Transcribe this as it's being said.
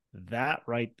that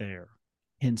right there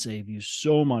can save you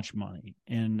so much money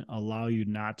and allow you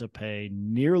not to pay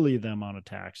nearly the amount of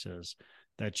taxes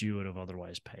that you would have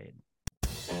otherwise paid.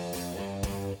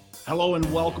 Hello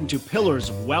and welcome to Pillars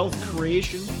of Wealth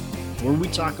Creation, where we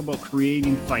talk about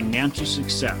creating financial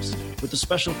success with a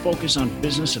special focus on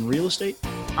business and real estate.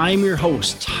 I'm your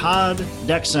host, Todd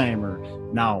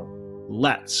Dexheimer. Now,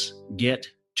 let's get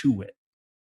to it.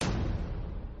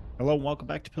 Hello and welcome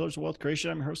back to Pillars of Wealth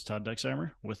Creation. I'm your host, Todd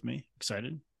Dexheimer. With me,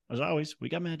 excited, as always, we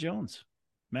got Matt Jones.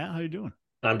 Matt, how you doing?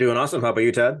 I'm doing awesome. How about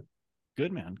you, Todd?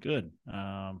 Good, man. Good.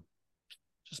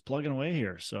 Just plugging away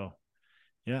here. So,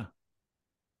 yeah.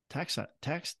 Tax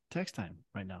time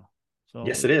right now. So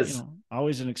yes, it is.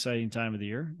 Always an exciting time of the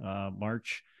year.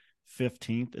 March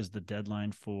 15th is the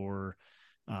deadline for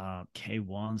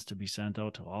K1s to be sent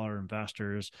out to all our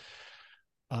investors.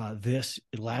 This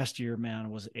last year, man,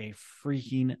 was a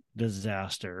freaking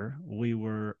disaster. We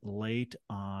were late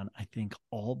on, I think,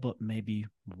 all but maybe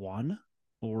one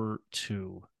or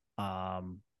two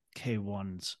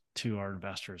K1s to our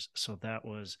investors. So that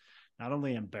was not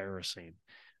only embarrassing,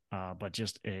 but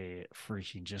just a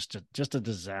freaking, just a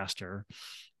disaster.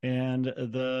 And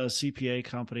the CPA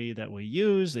company that we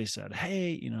use, they said,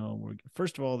 hey,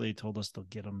 first of all, they told us they'll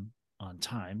get them on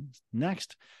time.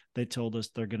 Next, they told us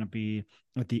they're going to be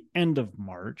at the end of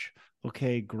March.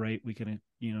 Okay, great. We can,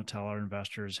 tell our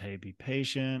investors, hey, be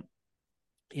patient.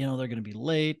 They're going to be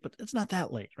late, but it's not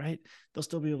that late, right? They'll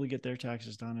still be able to get their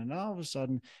taxes done. And all of a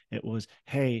sudden it was,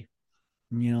 hey,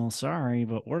 sorry,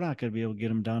 but we're not going to be able to get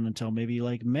them done until maybe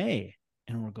like May.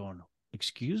 And we're going,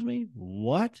 excuse me,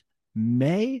 what?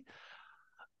 May?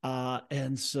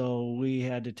 And so we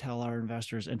had to tell our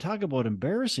investors, and talk about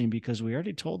embarrassing, because we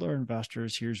already told our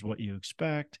investors, here's what you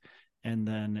expect. And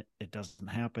then it doesn't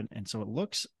happen. And so it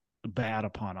looks bad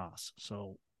upon us.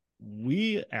 So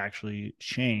we actually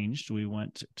changed. We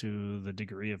went to the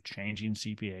degree of changing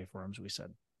CPA firms. We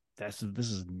said, this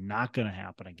is not going to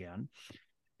happen again.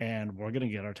 And we're going to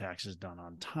get our taxes done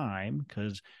on time,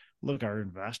 because look, our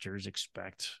investors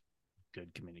expect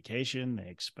good communication. They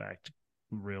expect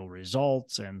real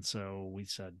results. And so we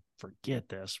said, forget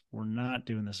this. We're not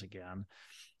doing this again.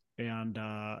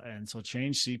 And so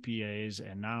change CPAs.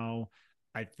 And now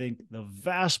I think the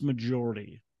vast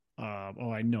majority,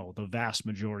 the vast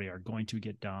majority are going to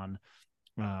get done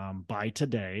by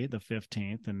today, the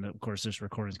 15th. And of course, this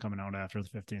recording is coming out after the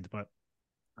 15th, but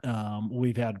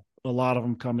we've had a lot of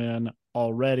them come in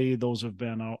already. Those have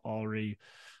been already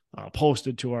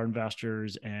posted to our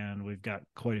investors, and we've got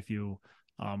quite a few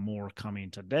more coming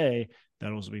today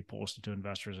that will be posted to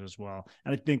investors as well.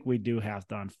 And I think we do have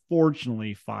to,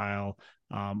 unfortunately, file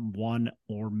one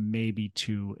or maybe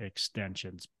two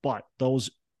extensions. But those,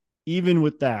 even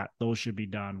with that, those should be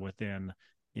done within,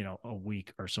 a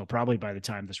week or so, probably by the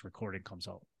time this recording comes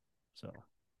out. So.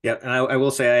 Yeah, and I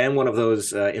will say I am one of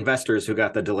those investors who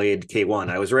got the delayed K1.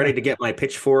 I was ready to get my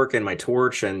pitchfork and my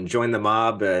torch and join the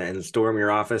mob and storm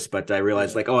your office, but I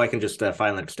realized I can just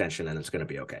file an extension and it's going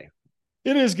to be okay.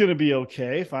 It is going to be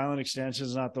okay. Filing extension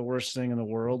is not the worst thing in the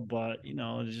world, but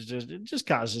it just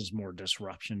causes more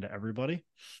disruption to everybody.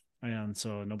 And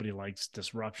so nobody likes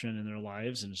disruption in their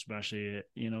lives. And especially,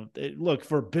 look,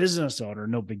 for a business owner,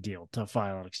 no big deal to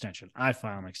file an extension. I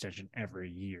file an extension every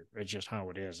year. It's just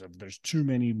how it is. There's too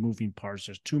many moving parts.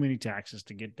 There's too many taxes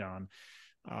to get done.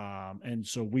 And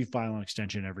so we file an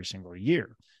extension every single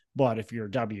year. But if you're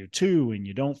a W-2 and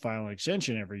you don't file an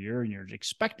extension every year and you're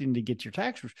expecting to get your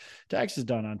taxes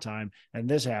done on time, and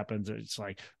this happens, it's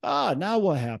like, now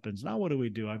what happens? Now what do we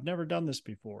do? I've never done this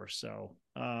before. So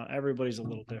everybody's a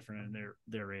little different in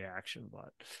their reaction.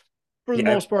 But for the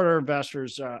most part, our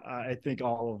investors, I think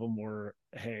all of them were,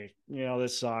 hey,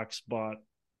 this sucks, but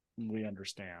we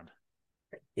understand.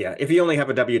 Yeah, if you only have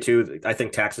a W-2, I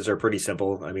think taxes are pretty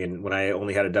simple. I mean, when I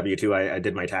only had a W-2, I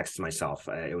did my taxes myself.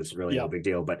 It was really no big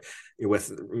deal. But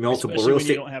with multiple especially real when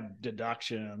estate, you don't have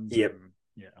deductions. Yep.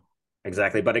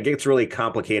 Exactly. But it gets really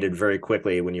complicated very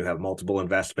quickly when you have multiple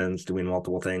investments, doing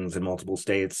multiple things in multiple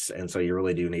states. And so you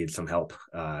really do need some help.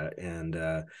 Hiring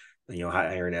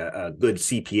a good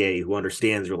CPA who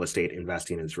understands real estate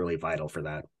investing is really vital for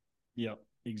that. Yep,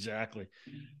 exactly.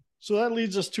 So that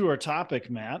leads us to our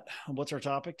topic, Matt. What's our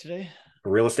topic today?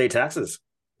 Real estate taxes.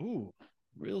 Ooh,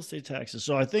 real estate taxes.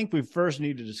 So I think we first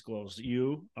need to disclose that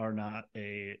you are not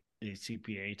a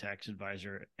CPA, tax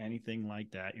advisor, anything like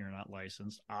that. You're not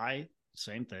licensed.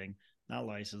 Same thing, not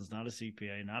licensed, not a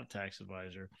CPA, not a tax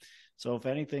advisor. So if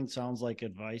anything sounds like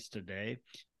advice today,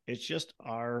 it's just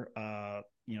our,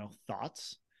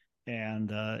 thoughts.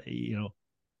 And,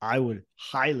 I would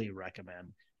highly recommend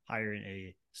hiring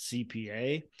a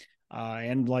CPA.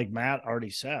 And like Matt already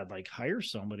said, like hire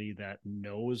somebody that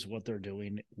knows what they're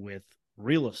doing with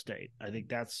real estate. I think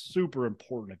that's super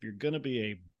important. If you're going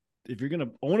to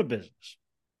own a business,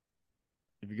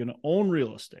 if you're going to own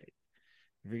real estate,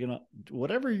 if you're going to,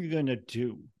 whatever you're going to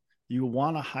do, you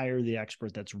want to hire the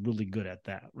expert that's really good at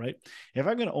that, right? If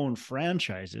I'm going to own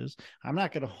franchises, I'm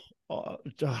not going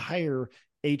to hire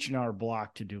H&R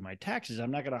Block to do my taxes.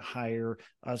 I'm not going to hire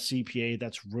a CPA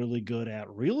that's really good at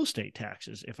real estate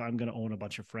taxes if I'm going to own a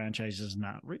bunch of franchises,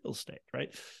 not real estate,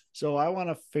 right? So I want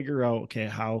to figure out,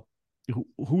 okay,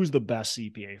 who's the best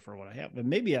CPA for what I have. And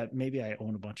maybe I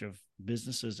own a bunch of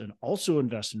businesses and also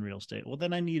invest in real estate. Well,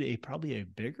 then I need probably a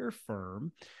bigger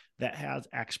firm that has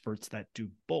experts that do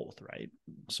both, right?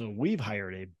 So we've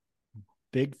hired a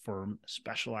big firm,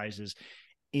 specializes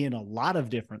in a lot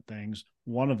of different things,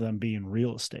 one of them being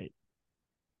real estate.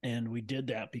 And we did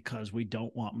that because we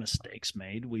don't want mistakes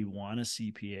made. We want a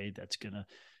CPA that's going to,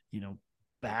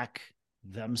 back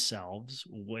themselves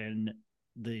when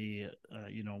when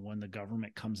the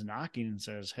government comes knocking and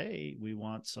says, hey, we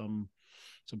want some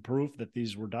proof that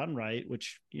these were done right,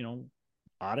 which,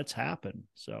 audits happen.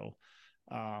 So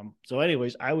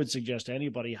anyways, I would suggest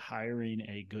anybody hiring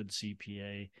a good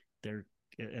CPA,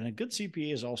 and a good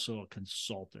CPA is also a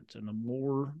consultant. And the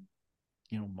more,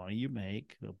 money you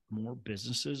make, the more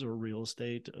businesses or real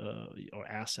estate or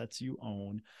assets you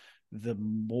own, the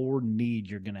more need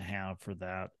you're going to have for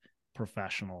that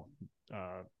professional,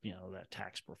 that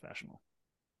tax professional.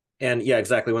 And yeah,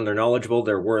 exactly. When they're knowledgeable,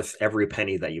 they're worth every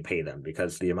penny that you pay them,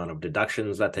 because the amount of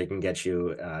deductions that they can get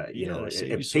you, they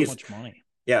save you so pays, much money.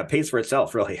 Yeah, it pays for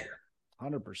itself, really.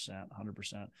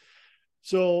 100%.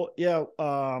 So yeah,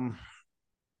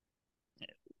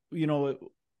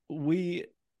 we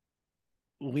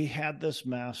had this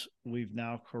mess. We've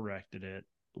now corrected it,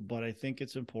 but I think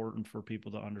it's important for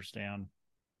people to understand,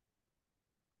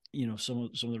 some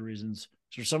of the reasons,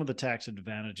 or some of the tax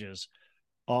advantages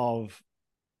of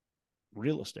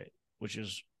real estate, which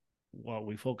is what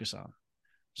we focus on.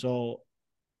 So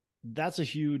that's a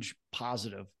huge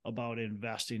positive about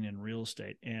investing in real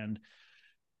estate. And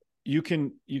you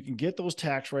can get those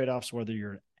tax write-offs whether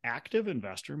you're an active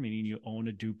investor, meaning you own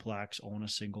a duplex, own a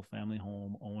single family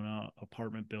home, own an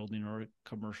apartment building or a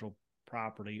commercial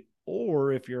property,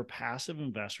 or if you're a passive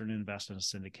investor and invest in a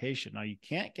syndication. Now, you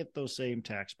can't get those same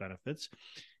tax benefits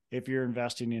if you're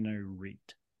investing in a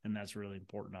REIT. And that's really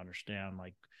important to understand,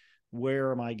 like,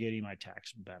 where am I getting my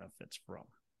tax benefits from?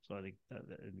 So I think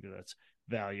that's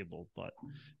valuable, but,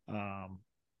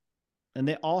 and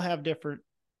they all have different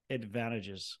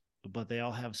advantages, but they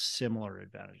all have similar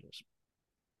advantages.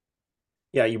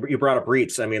 Yeah, you brought up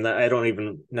REITs. I mean, I don't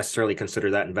even necessarily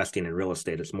consider that investing in real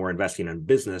estate. It's more investing in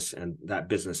business, and that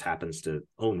business happens to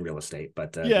own real estate.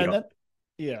 But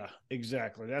yeah,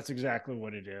 exactly. That's exactly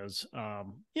what it is. I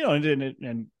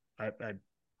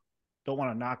don't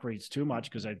want to knock REITs too much,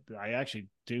 because I actually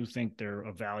do think they're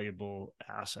a valuable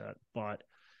asset, but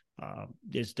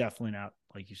it's definitely not,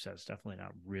 like you said, it's definitely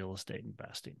not real estate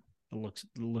investing. It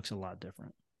looks a lot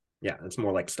different. Yeah, it's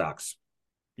more like stocks.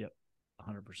 Yep,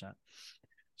 100%.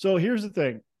 So here's the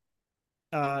thing,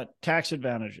 tax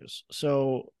advantages.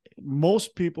 So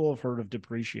most people have heard of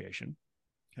depreciation.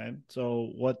 Okay. So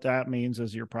what that means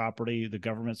is the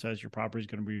government says your property is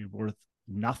going to be worth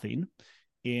nothing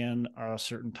in a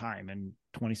certain time, in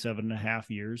 27 and a half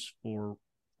years for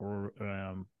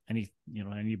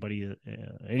anybody,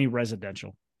 any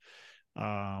residential.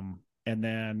 And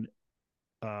then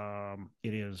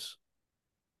it is,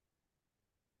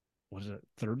 what is it,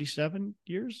 37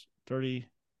 years? 30.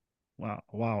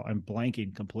 Wow. I'm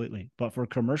blanking completely. But for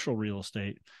commercial real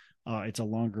estate, it's a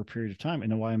longer period of time.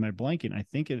 And why am I blanking? I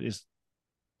think it is,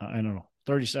 I don't know,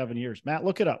 37 years. Matt,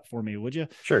 look it up for me, would you?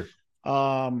 Sure.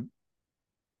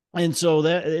 And so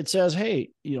that it says,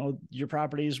 hey, your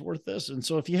property is worth this. And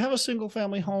so if you have a single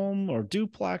family home or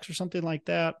duplex or something like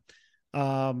that,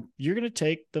 you're going to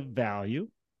take the value.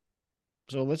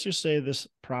 So let's just say this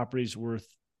property is worth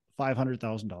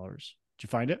 $500,000. Did you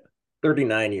find it?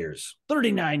 39 years.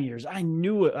 39 years. I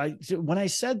knew it. When I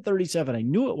said 37, I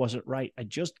knew it wasn't right. I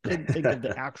just couldn't think of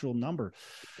the actual number.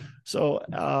 So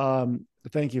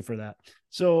thank you for that.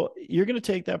 So you're going to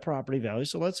take that property value.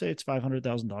 So let's say it's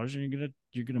 $500,000, and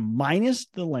you're going to minus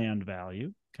the land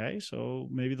value. Okay. So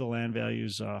maybe the land value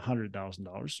is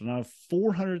 $100,000. So now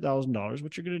 $400,000,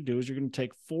 what you're going to do is you're going to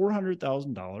take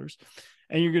 $400,000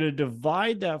 and you're going to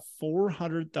divide that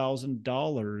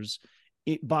 $400,000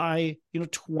 by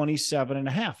 27 and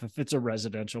a half, if it's a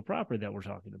residential property that we're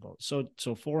talking about. So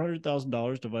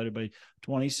 $400,000 divided by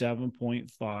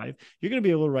 27.5, you're going to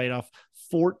be able to write off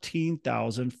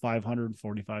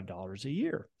 $14,545 a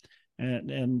year.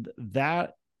 And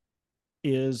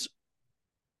is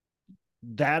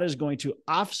going to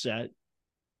offset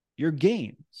your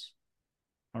gains.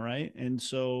 All right. And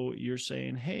so you're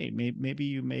saying, hey, maybe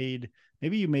you made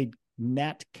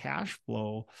net cash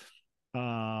flow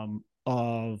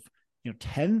of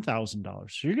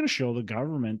 $10,000. So you're going to show the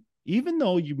government, even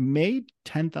though you made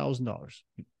 $10,000,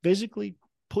 you physically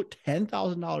put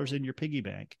 $10,000 in your piggy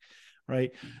bank,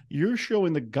 right? You're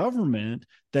showing the government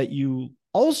that you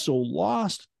also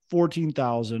lost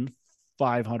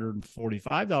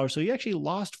 $14,545. So you actually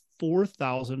lost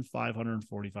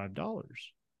 $4,545.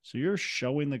 So you're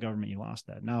showing the government you lost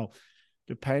that. Now,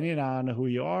 depending on who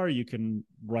you are, you can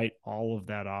write all of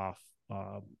that off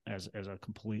as a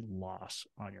complete loss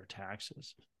on your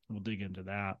taxes. We'll dig into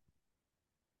that.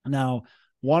 Now,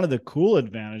 one of the cool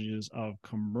advantages of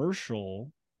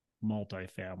commercial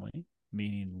multifamily,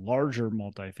 meaning larger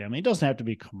multifamily, it doesn't have to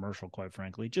be commercial, quite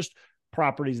frankly, just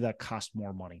properties that cost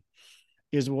more money,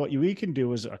 is what we can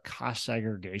do is a cost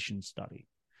segregation study.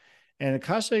 And the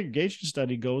cost segregation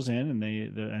study goes in, and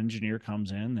the engineer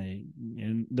comes in.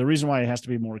 And the reason why it has to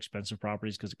be more expensive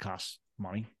properties because it costs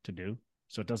money to do.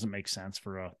 So it doesn't make sense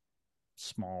for a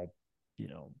small,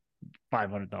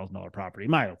 $500,000 property,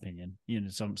 in my opinion.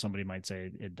 Somebody might say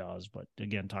it does, but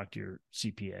again, talk to your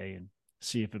CPA and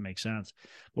see if it makes sense.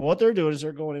 But what they're doing is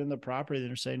they're going in the property and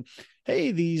they're saying,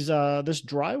 hey, this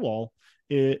drywall,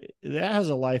 that has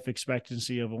a life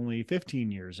expectancy of only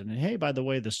 15 years. And hey, by the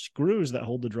way, the screws that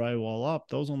hold the drywall up,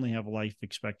 those only have a life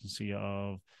expectancy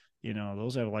of,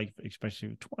 those have a life expectancy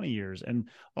of 20 years. And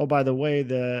oh, by the way,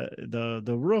 the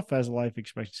roof has a life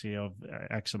expectancy of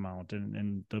X amount,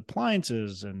 and the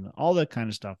appliances and all that kind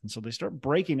of stuff. And so they start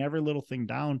breaking every little thing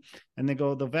down, and they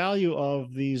go, the value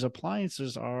of these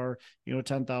appliances are,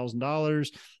 $10,000,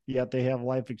 yet they have a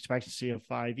life expectancy of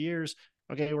 5 years.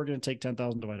 Okay, we're going to take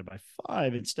 10,000 divided by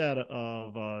 5 instead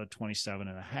of 27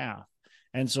 and a half.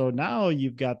 And so now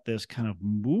you've got this kind of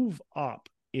move up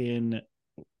in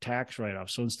tax write-off.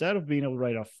 So instead of being able to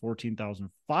write off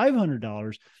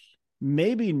 $14,500,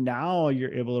 maybe now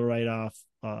you're able to write off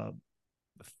 $35,000.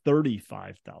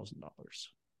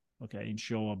 Okay, and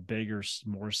show a bigger,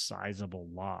 more sizable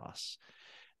loss.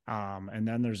 And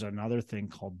then there's another thing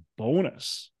called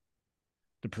bonus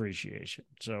depreciation.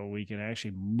 So we can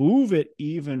actually move it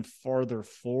even farther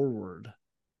forward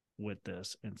with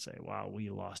this and say, wow, we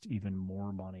lost even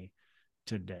more money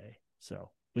today.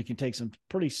 So we can take some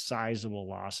pretty sizable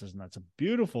losses, and that's a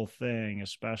beautiful thing,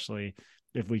 especially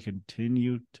if we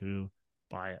continue to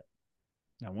buy it.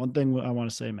 Now, one thing I want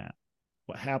to say, Matt,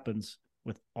 what happens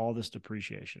with all this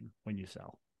depreciation when you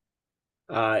sell?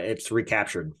 It's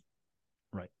recaptured.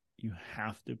 Right. You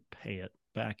have to pay it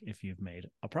back if you've made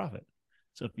a profit.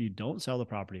 So if you don't sell the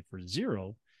property for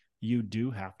zero, you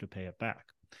do have to pay it back.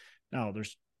 Now,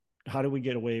 how do we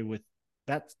get away with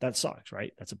that? That sucks,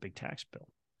 right? That's a big tax bill.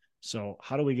 So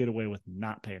how do we get away with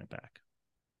not paying it back?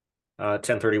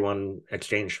 1031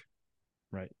 exchange.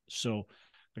 Right. So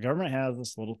the government has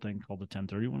this little thing called the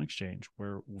 1031 exchange,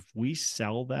 where if we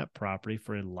sell that property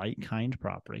for a like kind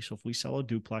property, so if we sell a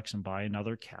duplex and buy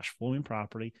another cash flowing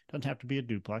property, doesn't have to be a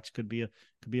duplex, could be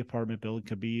apartment building,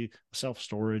 could be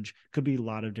self-storage, could be a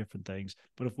lot of different things.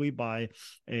 But if we buy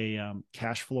a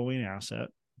cash flowing asset,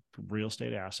 real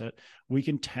estate asset, we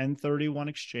can 1031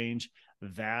 exchange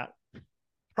that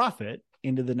profit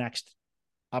into the next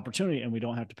opportunity, and we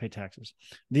don't have to pay taxes.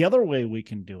 The other way we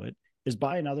can do it is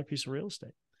buy another piece of real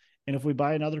estate. And if we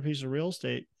buy another piece of real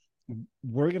estate,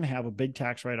 we're going to have a big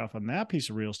tax write-off on that piece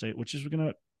of real estate, which is going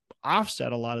to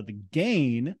offset a lot of the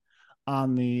gain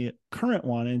on the current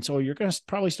one. And so you're going to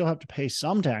probably still have to pay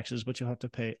some taxes, but you'll have to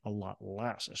pay a lot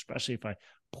less, especially if I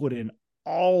put in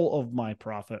all of my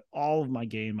profit, all of my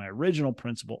gain, my original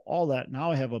principal, all that.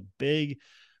 Now I have a big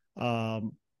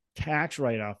tax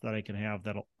write-off that I can have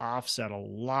that'll offset a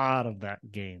lot of that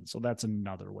gain. So that's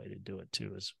another way to do it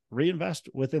too, is reinvest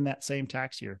within that same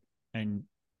tax year and,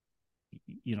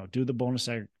 do the bonus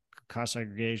cost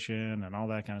segregation and all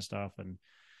that kind of stuff. And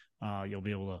you'll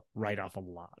be able to write off a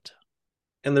lot.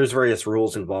 And there's various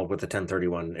rules involved with the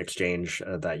 1031 exchange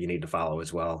that you need to follow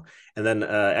as well. And then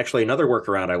actually another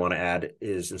workaround I want to add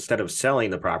is, instead of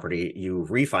selling the property, you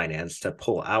refinance to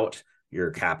pull out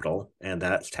your capital, and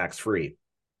that's tax-free.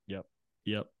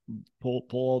 Yep.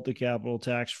 Pull out the capital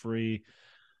tax-free.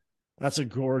 That's a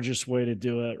gorgeous way to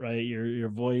do it, right? You're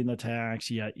avoiding the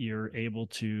tax, yet you're able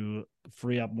to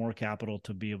free up more capital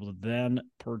to be able to then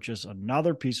purchase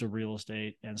another piece of real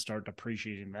estate and start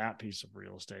depreciating that piece of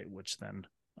real estate, which then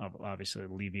obviously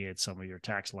alleviates some of your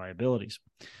tax liabilities.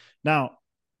 Now,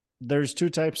 there's two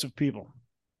types of people,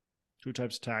 two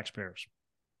types of taxpayers.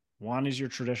 One is your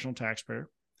traditional taxpayer.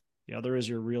 The other is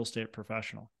your real estate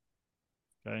professional.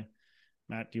 Okay.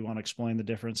 Matt, do you want to explain the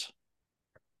difference?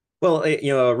 Well,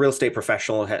 a real estate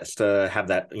professional has to have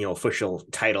that, official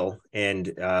title, and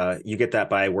you get that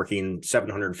by working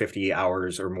 750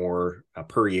 hours or more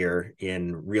per year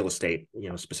in real estate,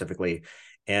 specifically,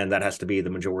 and that has to be the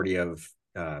majority of,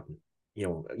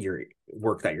 your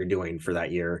work that you're doing for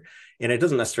that year. And it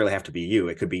doesn't necessarily have to be you;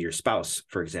 it could be your spouse,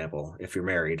 for example, if you're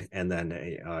married, and then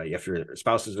if your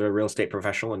spouse is a real estate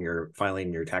professional and you're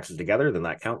filing your taxes together, then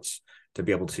that counts to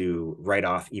be able to write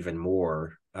off even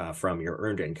more from your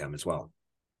earned income as well.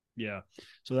 Yeah.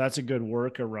 So that's a good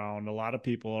workaround. A lot of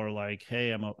people are like,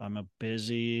 hey, I'm a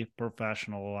busy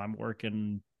professional. I'm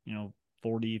working,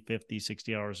 40, 50,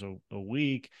 60 hours a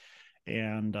week,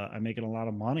 and I'm making a lot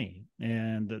of money.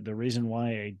 And the reason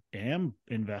why I am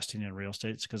investing in real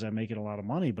estate is because I'm making a lot of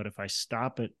money. But if I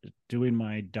stop at doing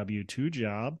my W-2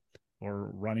 job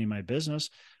or running my business,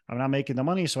 I'm not making the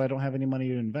money. So I don't have any money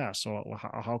to invest. So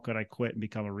how could I quit and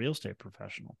become a real estate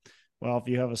professional? Well, if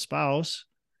you have a spouse,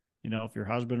 if your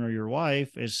husband or your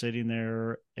wife is sitting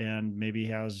there and maybe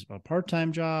has a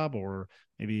part-time job, or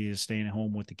maybe is staying at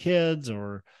home with the kids,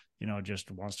 or,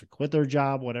 just wants to quit their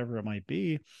job, whatever it might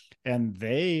be, and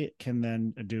they can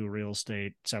then do real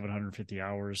estate, 750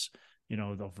 hours,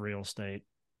 of real estate.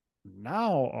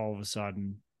 Now, all of a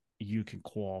sudden you can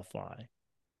qualify.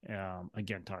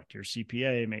 Again, talk to your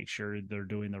CPA, make sure they're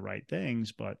doing the right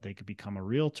things, but they could become a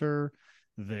realtor.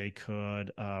 They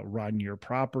could run your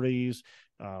properties,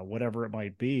 whatever it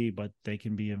might be, but they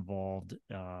can be involved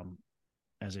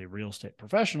as a real estate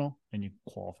professional, and you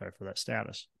qualify for that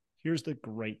status. Here's the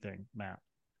great thing, Matt.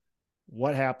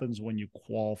 What happens when you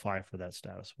qualify for that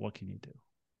status? What can you do?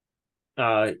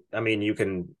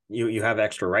 You have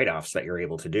extra write-offs that you're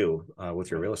able to do with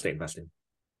your real estate investing.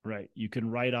 Right. You can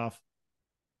write off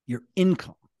your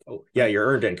income. Oh, yeah, your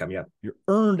earned income, yeah. Your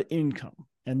earned income.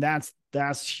 And that's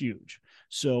huge.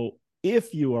 So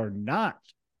if you are not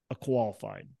a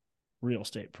qualified real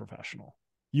estate professional,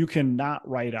 you cannot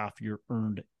write off your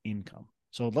earned income.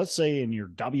 So let's say in your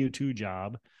W-2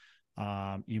 job,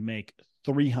 you make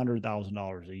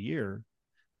 $300,000 a year.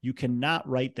 You cannot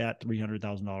write that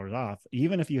 $300,000 off,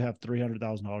 even if you have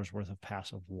 $300,000 worth of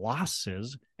passive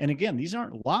losses. And again, these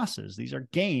aren't losses, these are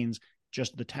gains,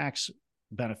 just the tax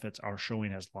benefits are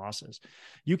showing as losses.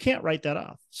 You can't write that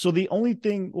off. So the only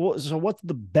thing, so what's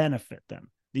the benefit then?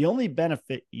 The only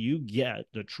benefit you get,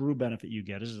 the true benefit you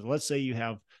get, is let's say you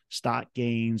have stock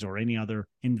gains or any other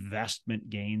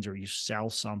investment gains, or you sell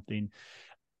something,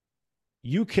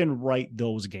 you can write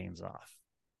those gains off.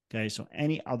 Okay. So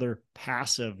any other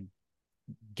passive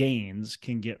gains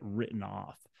can get written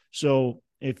off. So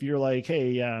if you're like,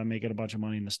 hey, yeah, I'm making a bunch of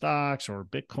money in the stocks or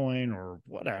Bitcoin or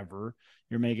whatever,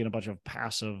 you're making a bunch of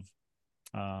passive,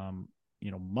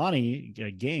 money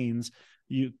gains,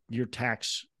 your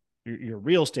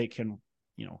real estate can,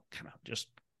 kind of just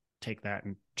take that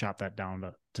and chop that down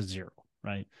to zero.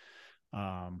 Right.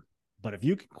 But if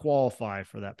you can qualify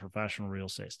for that professional real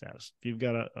estate status, if you've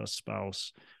got a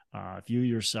spouse, if you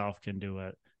yourself can do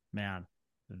it, man,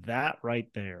 that right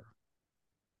there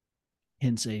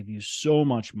can save you so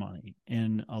much money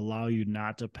and allow you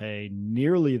not to pay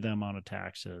nearly the amount of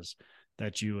taxes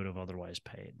that you would have otherwise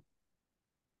paid.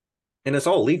 And it's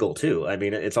all legal too. I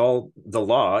mean, it's all the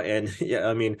law. And yeah,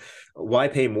 I mean, why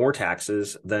pay more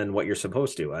taxes than what you're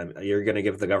supposed to? You're going to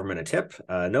give the government a tip?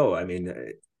 No, I mean,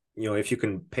 if you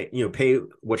can pay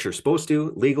what you're supposed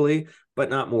to legally, but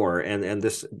not more. And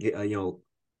this,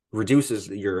 reduces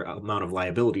your amount of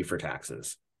liability for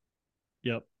taxes.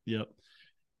 Yep.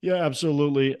 Yeah,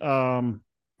 absolutely.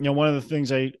 One of the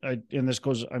things I'm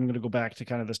going to go back to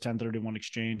kind of this 1031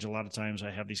 exchange. A lot of times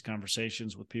I have these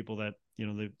conversations with people that,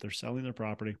 they're selling their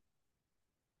property.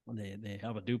 They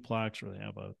have a duplex, or they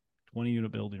have a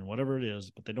 20-unit building or whatever it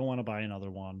is, but they don't want to buy another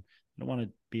one. They don't want to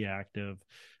be active.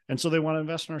 And so they want to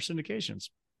invest in our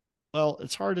syndications. Well,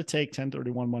 it's hard to take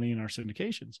 1031 money in our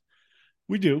syndications.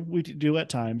 We do at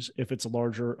times. If it's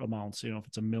larger amounts, if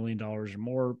it's $1 million or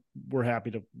more, we're happy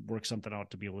to work something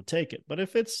out to be able to take it. But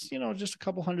if it's, just a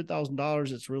couple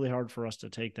 $100,000, it's really hard for us to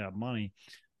take that money.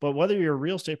 But whether you're a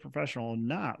real estate professional or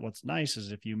not, what's nice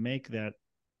is if you make that,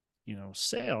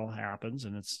 sale happens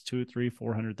and it's $200,000,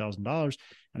 $300,000, $400,000.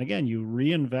 And again, you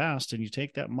reinvest and you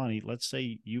take that money. Let's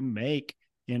say you make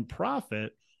in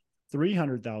profit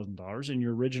 $300,000 and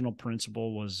your original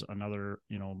principal was another,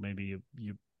 maybe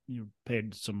you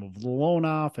paid some of the loan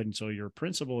off, and so your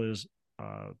principal is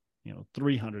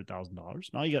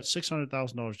 $300,000. Now you got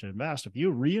 $600,000 to invest. If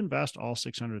you reinvest all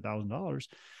 $600,000,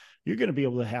 you're going to be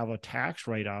able to have a tax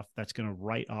write-off that's going to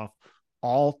write off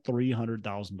all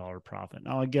 $300,000 profit.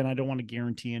 Now, again, I don't want to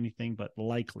guarantee anything, but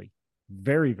likely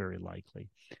very, very likely,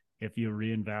 if you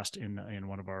reinvest in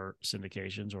one of our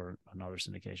syndications or another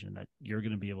syndication, that you're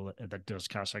going to be able to, that does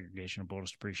cost segregation and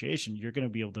bonus depreciation, you're going to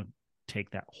be able to take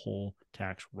that whole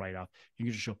tax write-off. You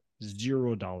can just show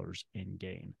 $0 in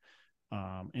gain.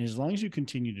 And as long as you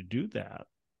continue to do that,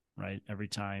 right, every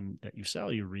time that you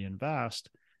sell, you reinvest,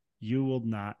 you will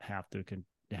not have to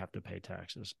pay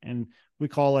taxes. And we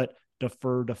call it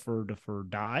defer, defer, defer,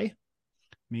 die,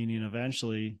 meaning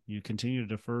eventually you continue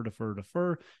to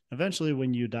defer. Eventually,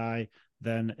 when you die,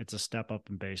 then it's a step up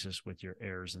in basis with your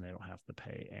heirs, and they don't have to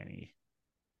pay any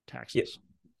taxes. Yep.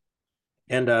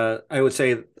 And I would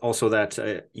say also that,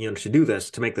 to do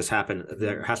this, to make this happen,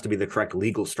 there has to be the correct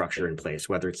legal structure in place,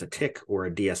 whether it's a TIC or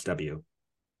a DSW.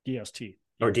 DST.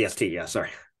 Or DST, yeah, sorry.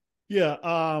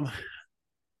 Yeah.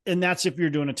 And that's if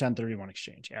you're doing a 1031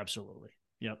 exchange. Absolutely.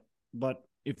 Yep. But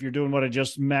if you're doing what I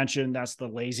just mentioned, that's the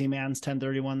lazy man's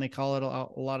 1031, they call it a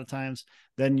lot of times,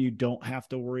 then you don't have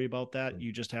to worry about that.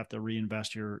 You just have to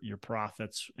reinvest your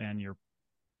profits and your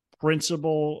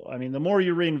principal. I mean, the more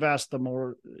you reinvest, the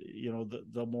more,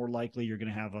 the more likely you're going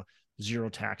to have a zero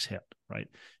tax hit, right?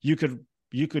 You could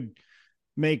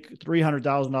make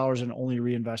 $300,000 and only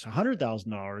reinvest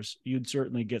 $100,000. You'd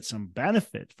certainly get some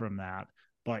benefit from that,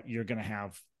 but you're going to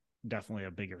have definitely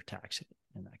a bigger tax hit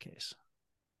in that case.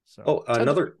 So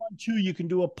another too, you can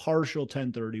do a partial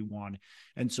 1031.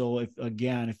 And so if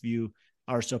you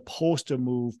are supposed to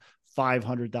move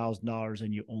 $500,000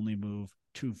 and you only move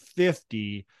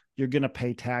 $250,000, you're going to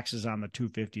pay taxes on the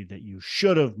 $250,000 that you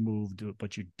should have moved,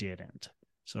 but you didn't.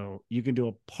 So you can do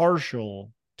a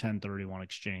partial 1031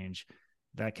 exchange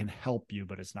that can help you,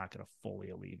 but it's not going to fully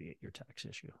alleviate your tax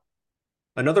issue.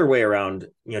 Another way around,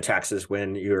 taxes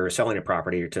when you're selling a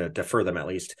property, or to defer them at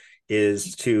least,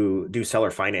 is to do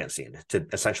seller financing, to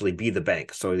essentially be the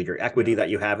bank. So your equity that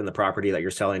you have in the property that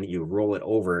you're selling, you roll it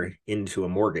over into a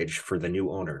mortgage for the new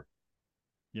owner.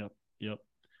 Yep.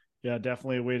 Yeah,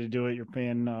 definitely a way to do it. You're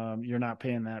not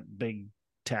paying that big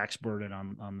tax burden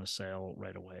on the sale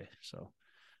right away. So,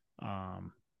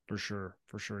 for sure,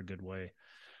 a good way.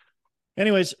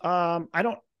 Anyways, I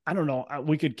don't know.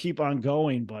 We could keep on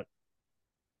going, but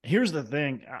here's the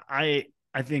thing. I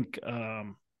think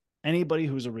anybody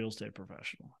who's a real estate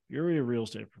professional, you're a real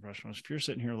estate professional. If you're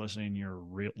sitting here listening, you're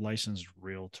a licensed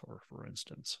realtor, for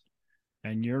instance,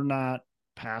 and you're not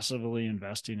passively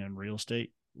investing in real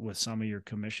estate with some of your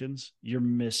commissions, you're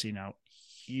missing out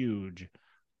huge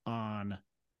on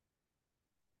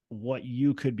what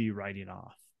you could be writing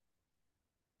off.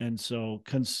 And so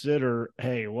consider,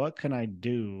 hey, what can I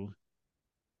do?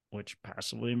 Which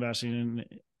passively investing in,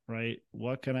 right?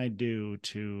 What can I do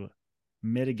to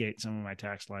mitigate some of my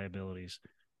tax liabilities?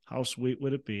 How sweet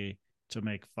would it be to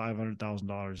make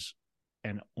 $500,000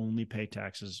 and only pay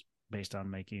taxes based on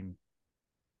making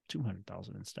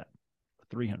 $200,000 instead,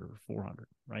 $300,000 or $400,000,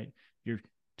 right? You're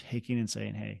taking and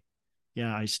saying, hey,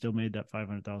 yeah, I still made that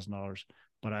 $500,000,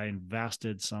 but I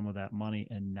invested some of that money,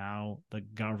 and now the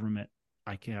government,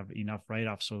 I can have enough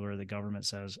write-offs so where the government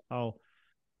says, oh,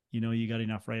 you got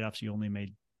enough write-offs, you only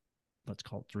made, let's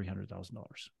call it $300,000.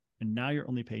 And now you're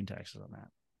only paying taxes on that.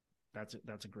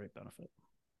 That's a great benefit.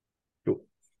 Cool.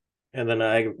 And then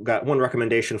I got one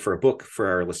recommendation for a book for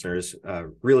our listeners,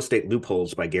 Real Estate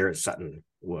Loopholes by Garrett Sutton.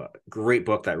 Great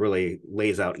book that really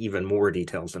lays out even more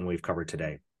details than we've covered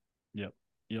today. Yep.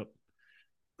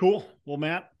 Cool. Well,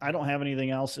 Matt, I don't have anything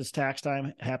else. It's tax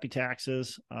time. Happy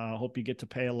taxes. Hope you get to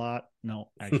pay a lot. No,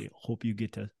 actually, hope you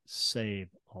get to save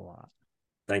a lot.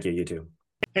 Thank you. You too.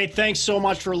 Hey, thanks so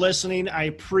much for listening. I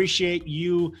appreciate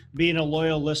you being a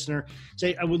loyal listener.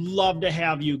 I would love to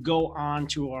have you go on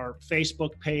to our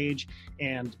Facebook page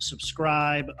and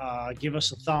subscribe. Give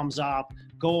us a thumbs up.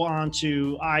 Go on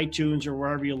to iTunes or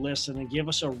wherever you listen and give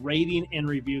us a rating and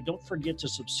review. Don't forget to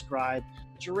subscribe.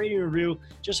 Your rating and review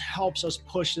just helps us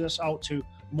push this out to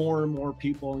more and more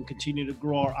people and continue to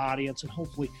grow our audience and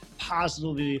hopefully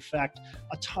positively affect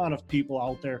a ton of people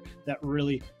out there that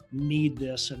really need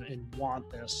this and want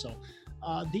this. So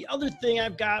the other thing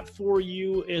I've got for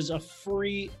you is a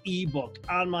free ebook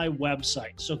on my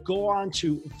website. So go on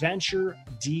to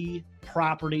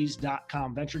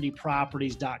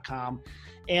venturedproperties.com,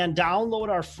 and download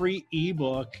our free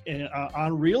ebook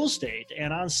on real estate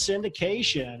and on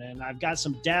syndication. And I've got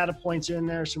some data points in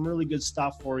there, some really good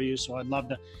stuff for you. So I'd love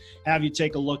to have you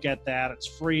take a look at that. It's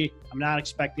free. I'm not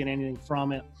expecting anything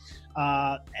from it.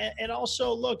 And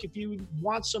also, look, if you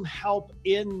want some help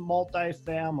in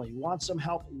multifamily, want some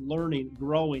help learning,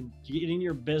 growing, getting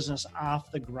your business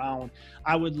off the ground,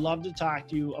 I would love to talk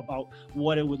to you about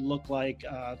what it would look like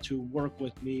to work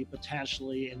with me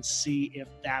potentially and see if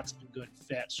that's a good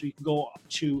fit. So you can go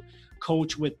to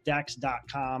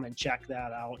coachwithdex.com and check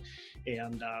that out.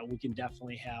 And we can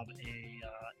definitely have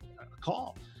a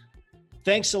call.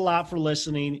 Thanks a lot for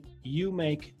listening. You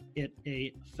make it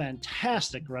a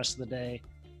fantastic rest of the day.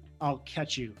 I'll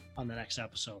catch you on the next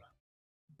episode.